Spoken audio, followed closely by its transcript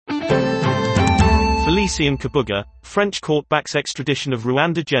Félicien Kabuga, French court backs extradition of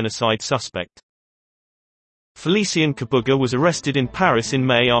Rwanda genocide suspect. Félicien Kabuga was arrested in Paris in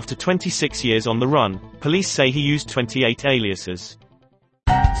May after 26 years on the run. Police say he used 28 aliases.